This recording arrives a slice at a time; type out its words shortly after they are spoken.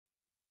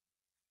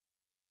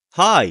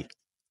Hi,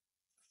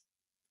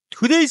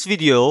 today's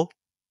video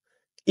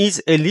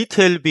is a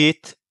little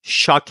bit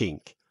shocking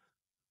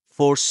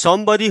for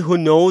somebody who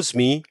knows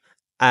me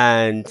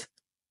and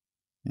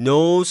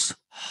knows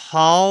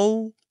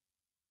how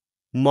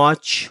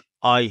much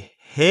I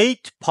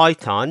hate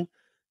Python.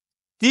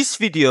 This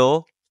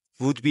video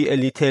would be a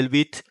little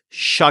bit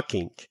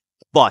shocking,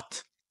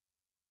 but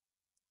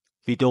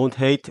we don't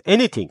hate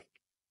anything.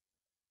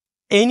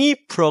 Any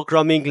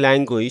programming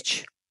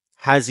language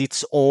has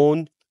its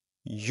own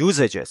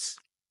usages.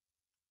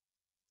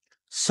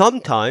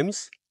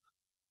 Sometimes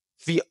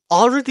we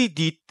already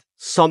did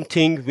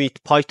something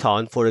with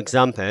Python, for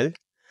example,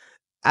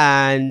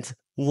 and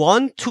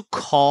want to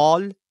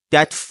call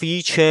that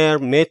feature,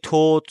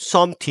 method,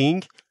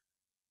 something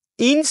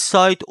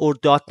inside our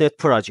 .NET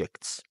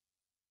projects.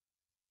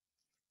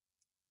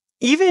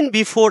 Even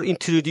before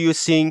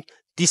introducing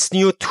this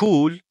new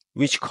tool,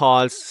 which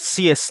calls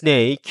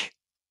CSnakes,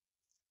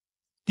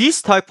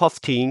 these type of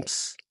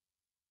things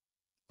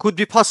could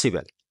be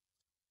possible.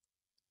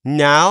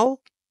 Now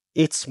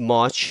it's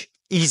much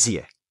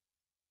easier.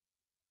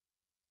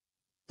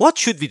 What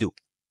should we do?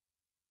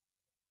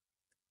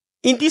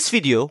 In this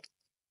video,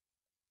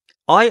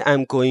 I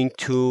am going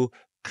to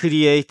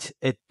create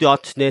a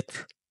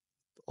 .NET,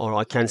 or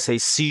I can say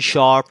C#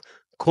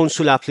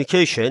 console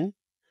application,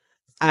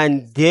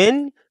 and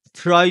then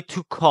try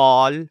to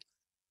call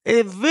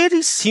a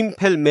very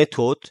simple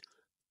method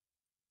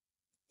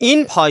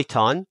in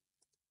Python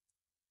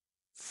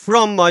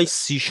from my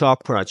C#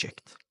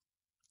 project.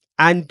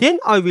 And then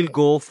I will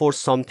go for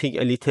something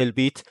a little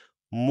bit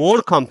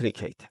more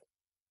complicated.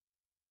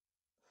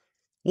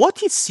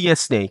 What is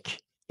CSnakes?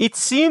 It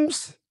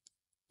seems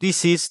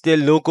this is the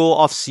logo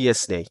of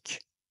CSnakes.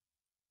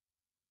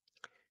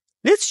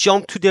 Let's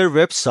jump to their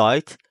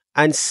website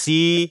and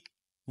see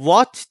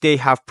what they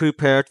have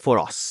prepared for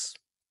us.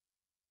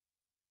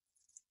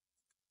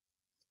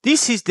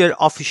 This is their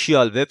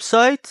official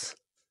website.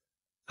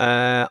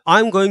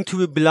 I'm going to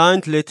be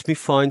blind. Let me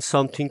find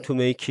something to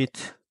make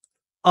it.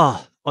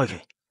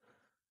 Okay.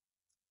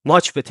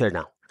 Much better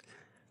now.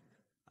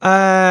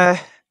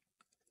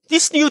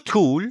 This new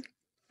tool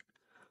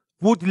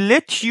would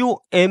let you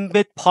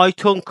embed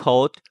Python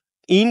code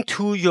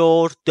into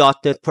your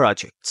 .NET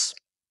projects.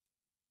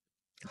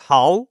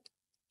 How?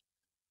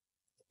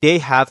 They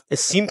have a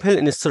simple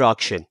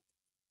instruction.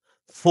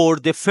 For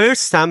the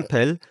first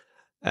sample,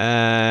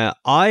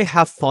 I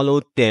have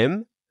followed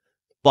them,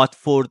 but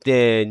for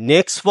the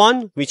next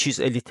one, which is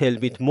a little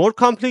bit more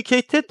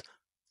complicated,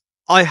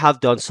 I have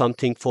done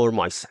something for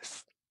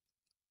myself.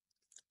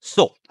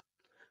 So,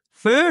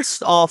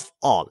 first of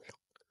all,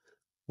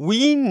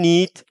 we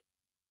need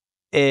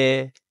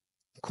a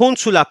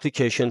console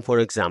application, for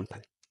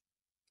example.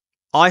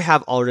 I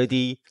have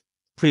already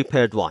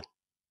prepared one.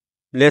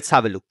 Let's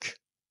have a look.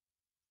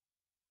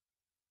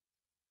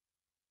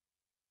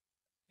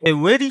 A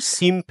very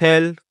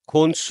simple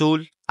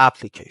console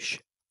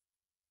application.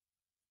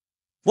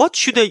 What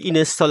should I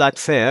install at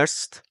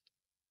first?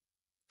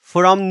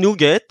 From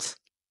NuGet,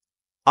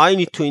 I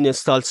need to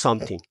install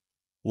something.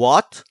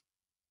 What?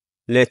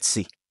 Let's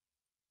see.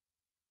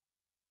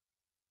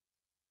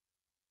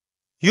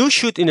 You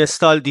should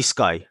install this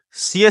guy,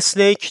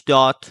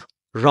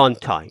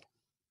 CSnakes.runtime.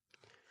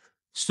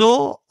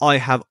 So I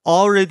have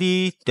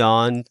already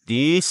done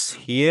this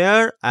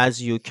here,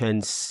 as you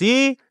can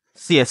see,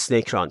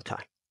 CSnakes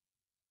runtime.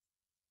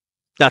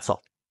 That's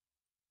all.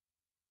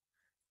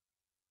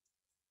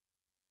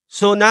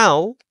 So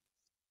now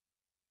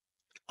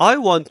I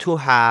want to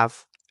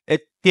have a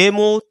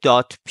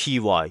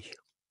demo.py.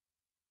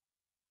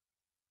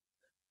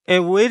 A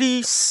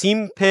very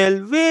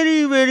simple,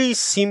 very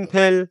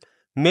simple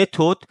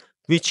method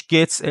which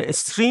gets a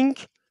string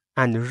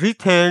and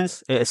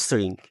returns a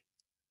string.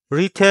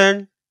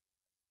 Return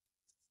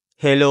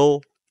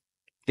hello,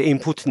 the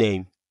input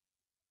name.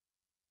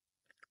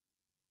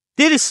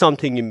 There is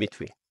something in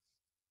between.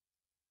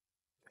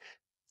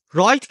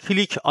 Right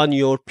click on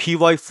your py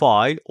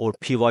file or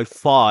py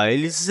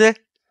files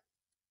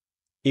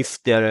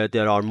if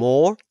there are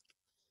more,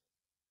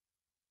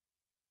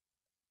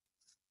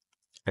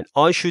 and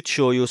I should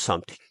show you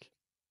something.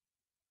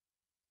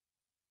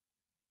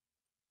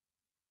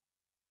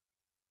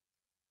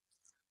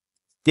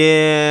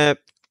 The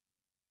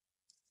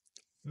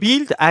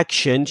build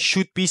action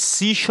should be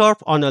C#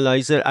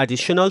 analyzer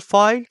additional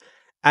file,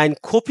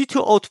 and copy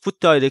to output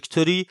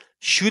directory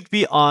should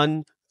be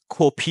on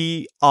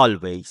copy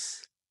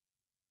always.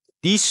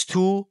 These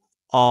two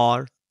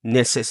are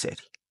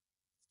necessary,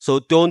 so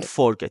don't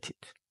forget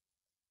it.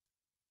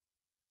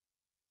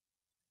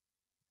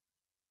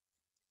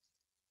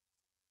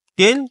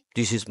 Then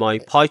this is my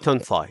Python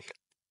file.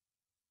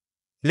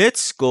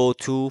 Let's go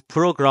to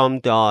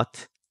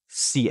program.cs.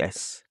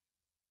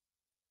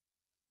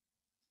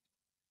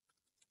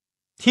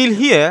 Till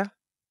here,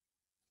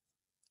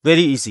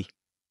 very easy.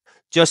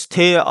 Just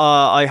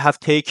I have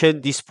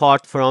taken this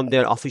part from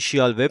their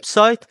official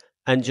website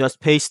and just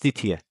paste it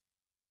here.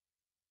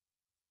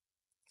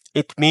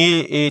 It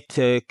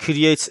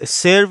creates a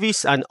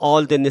service and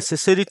all the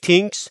necessary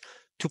things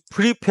to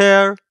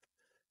prepare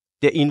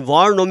the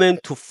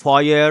environment to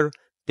fire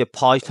the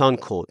Python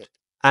code.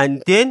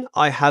 And then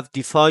I have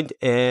defined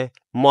a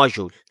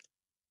module,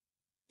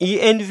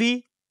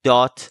 env.demo,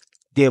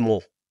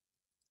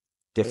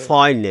 the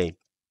file name.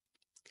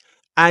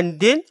 And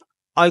then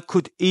I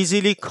could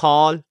easily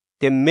call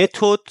the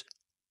method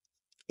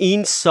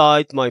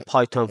inside my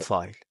Python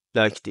file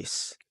like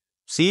this.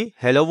 See,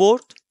 hello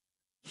world.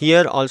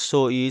 Here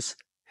also is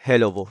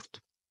hello world.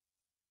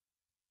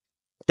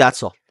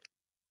 That's all.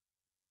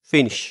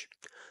 Finish.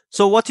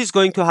 So what is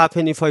going to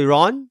happen if I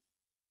run?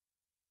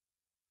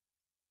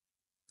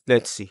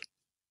 Let's see.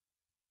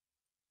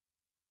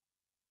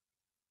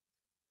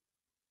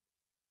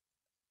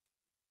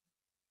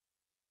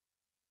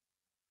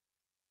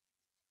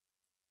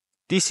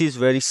 This is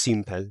very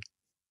simple.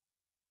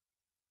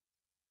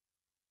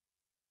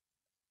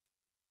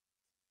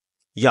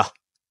 Yeah,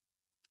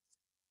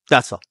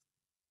 that's all.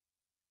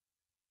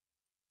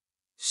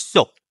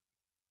 So,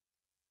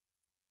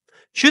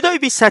 should I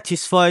be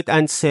satisfied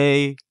and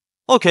say,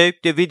 okay,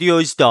 the video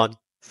is done,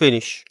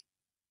 finish?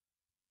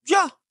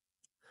 Yeah,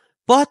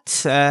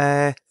 but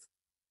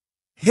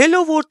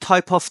hello world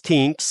type of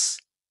things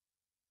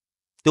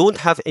don't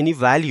have any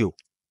value.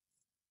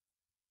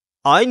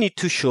 I need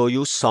to show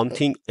you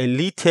something a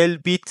little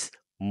bit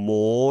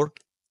more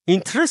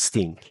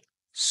interesting.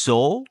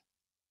 So,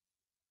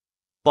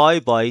 bye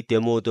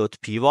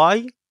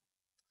demo.py.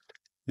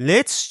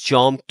 Let's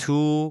jump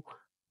to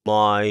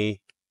my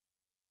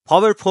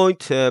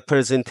PowerPoint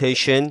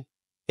presentation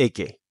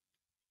again.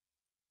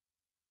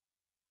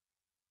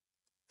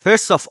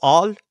 First of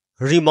all,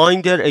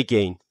 reminder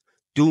again,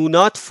 do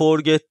not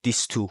forget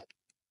these two.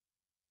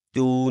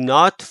 Do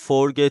not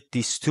forget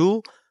these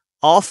two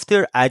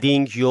after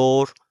adding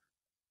your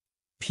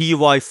py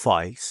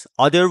files.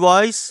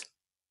 Otherwise,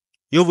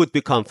 you would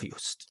be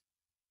confused.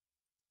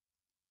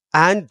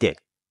 And then,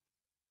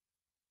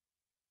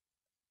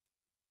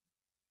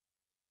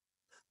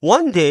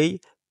 one day,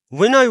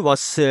 when I was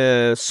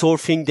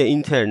surfing the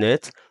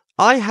internet,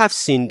 I have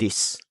seen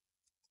this.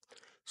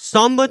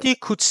 Somebody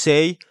could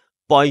say,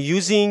 by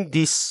using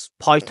this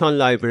Python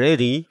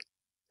library,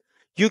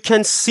 you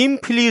can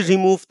simply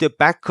remove the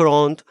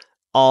background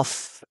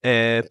of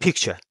a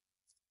picture.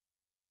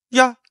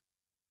 Yeah,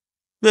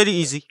 very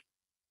easy.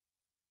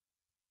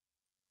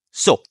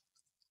 So,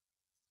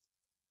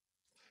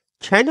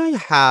 can I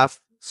have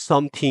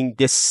something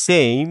the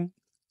same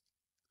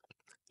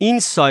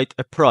inside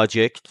a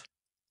project?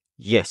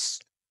 Yes.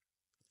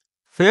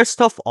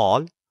 First of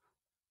all,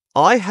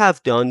 I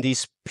have done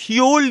this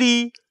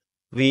purely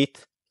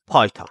with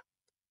Python.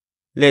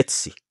 Let's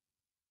see.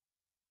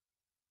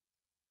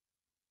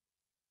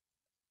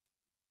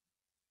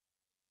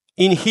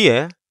 In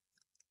here,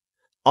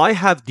 I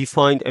have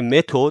defined a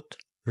method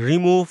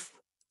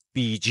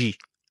removebg.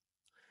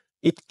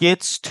 It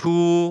gets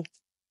two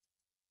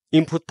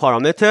input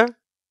parameter,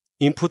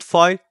 input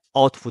file,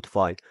 output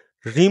file,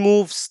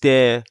 removes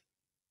the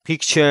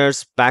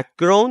picture's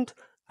background,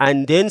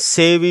 and then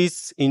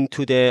saves it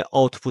into the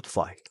output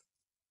file.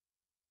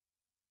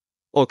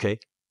 Okay.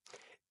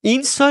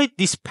 Inside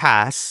this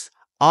path,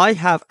 I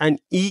have an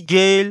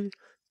eagle.jpg.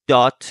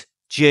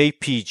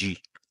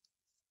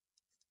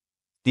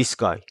 This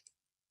guy.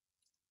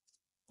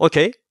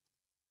 Okay.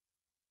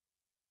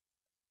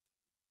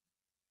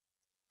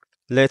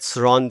 Let's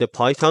run the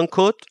Python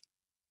code.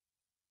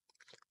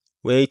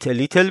 Wait a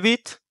little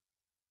bit.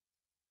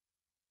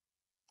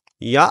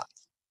 Yeah.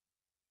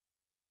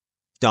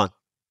 Done.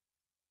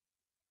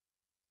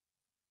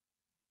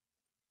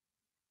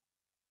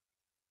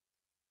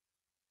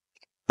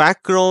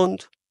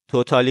 Background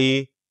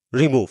totally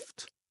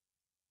removed.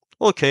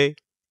 Okay.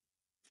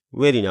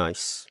 Very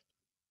nice.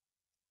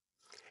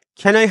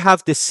 Can I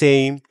have the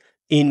same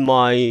in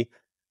my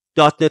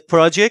 .NET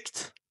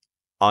project?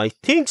 I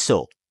think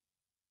so.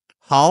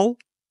 How?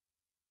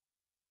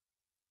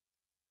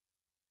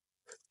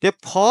 The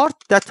part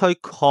that I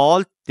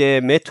called the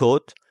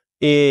method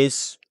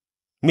is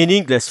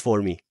meaningless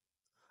for me.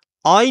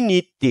 I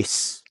need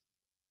this,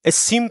 a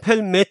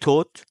simple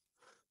method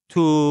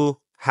to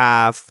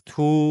have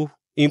two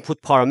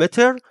input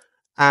parameter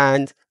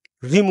and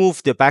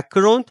remove the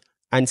background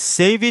and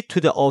save it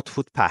to the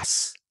output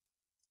path.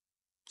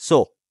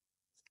 So,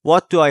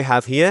 what do I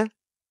have here?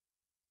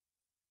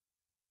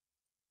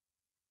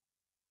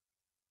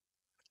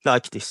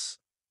 Like this.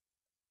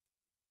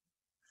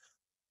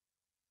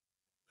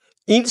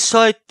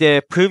 Inside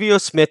the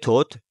previous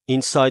method,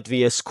 inside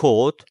VS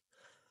Code,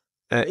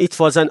 it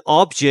was an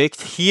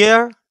object.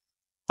 Here,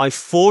 I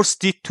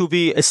forced it to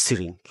be a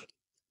string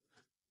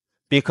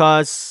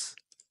because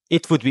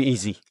it would be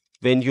easy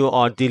when you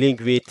are dealing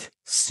with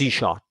C#,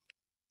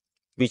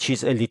 which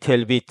is a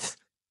little bit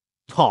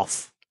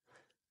tough.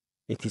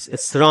 It is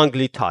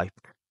strongly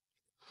typed.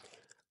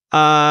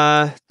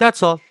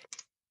 That's all.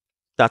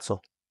 That's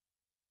all.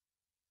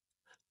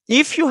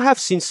 If you have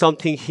seen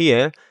something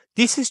here,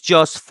 this is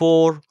just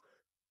for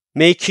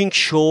making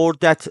sure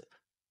that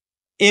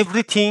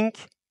everything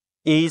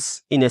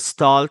is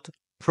installed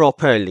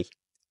properly.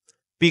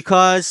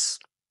 Because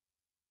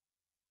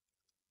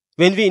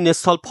when we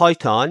install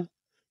Python,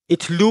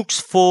 it looks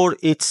for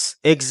its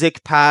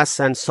exec path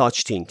and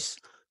such things.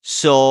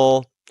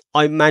 So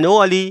I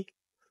manually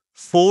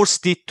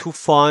forced it to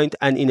find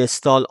and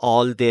install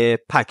all the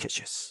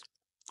packages.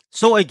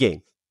 So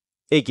again,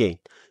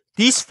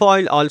 this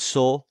file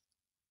also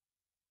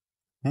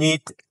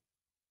need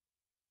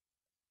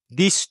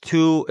these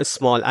two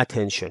small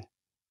attention.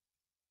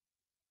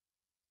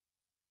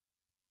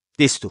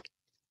 These two.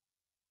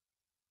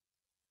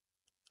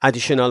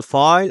 Additional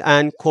file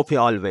and copy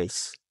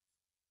always.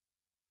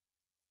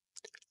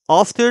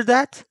 After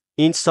that,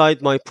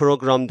 inside my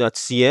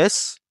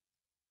program.cs,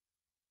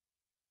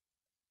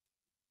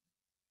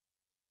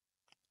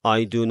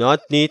 I do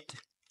not need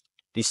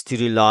this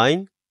 3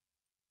 line.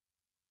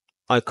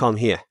 I come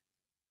here.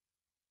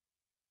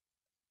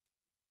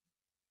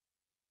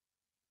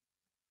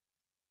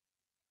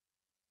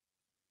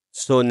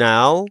 So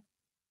now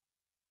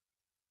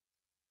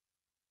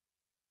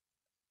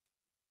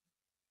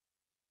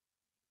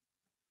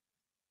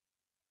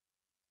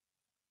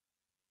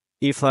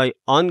if I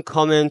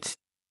uncomment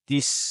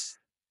this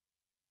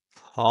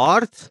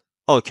part,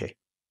 okay.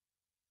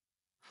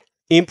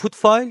 Input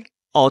file,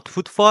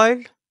 output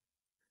file,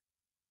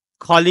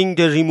 calling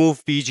the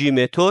removebg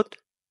method,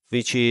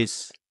 which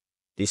is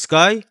this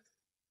guy,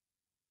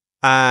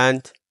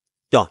 and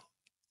done.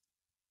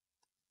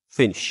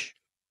 Finish.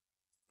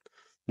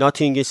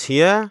 Nothing is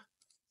here.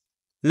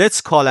 Let's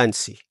call and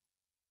see.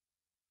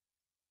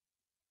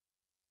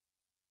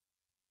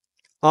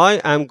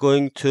 I am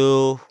going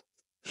to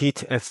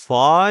hit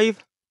F5.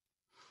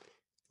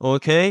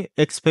 Okay,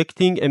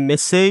 expecting a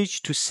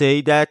message to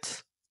say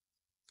that,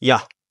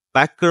 yeah,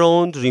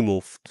 background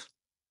removed.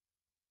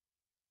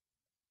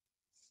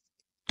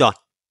 Done.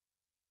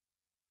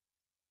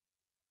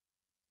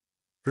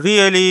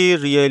 Really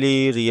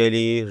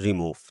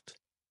removed.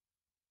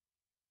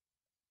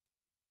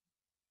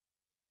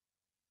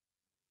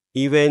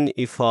 Even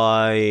if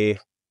I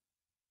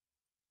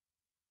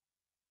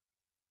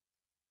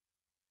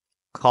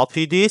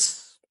copy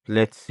this,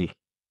 let's see.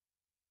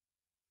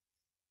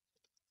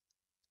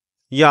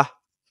 Yeah,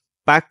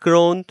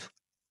 background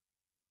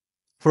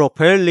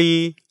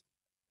properly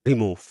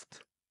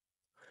removed.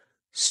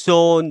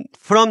 So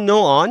from now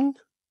on,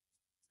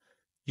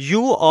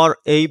 you are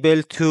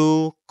able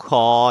to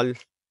call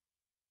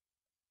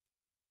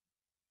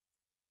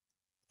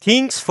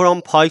things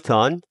from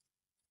Python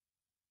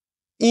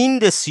in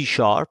the C#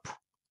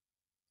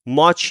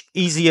 much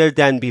easier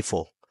than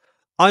before.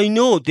 I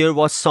know there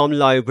was some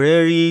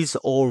libraries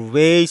or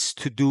ways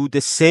to do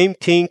the same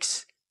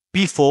things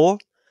before,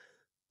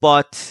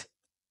 but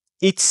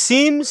it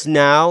seems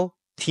now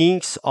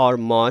things are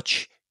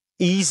much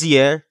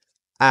easier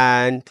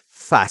and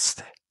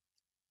faster.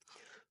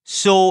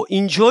 So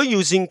enjoy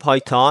using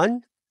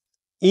Python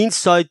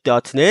inside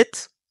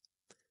 .NET.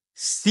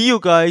 See you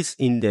guys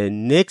in the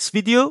next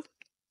video.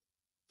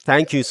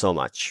 Thank you so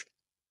much.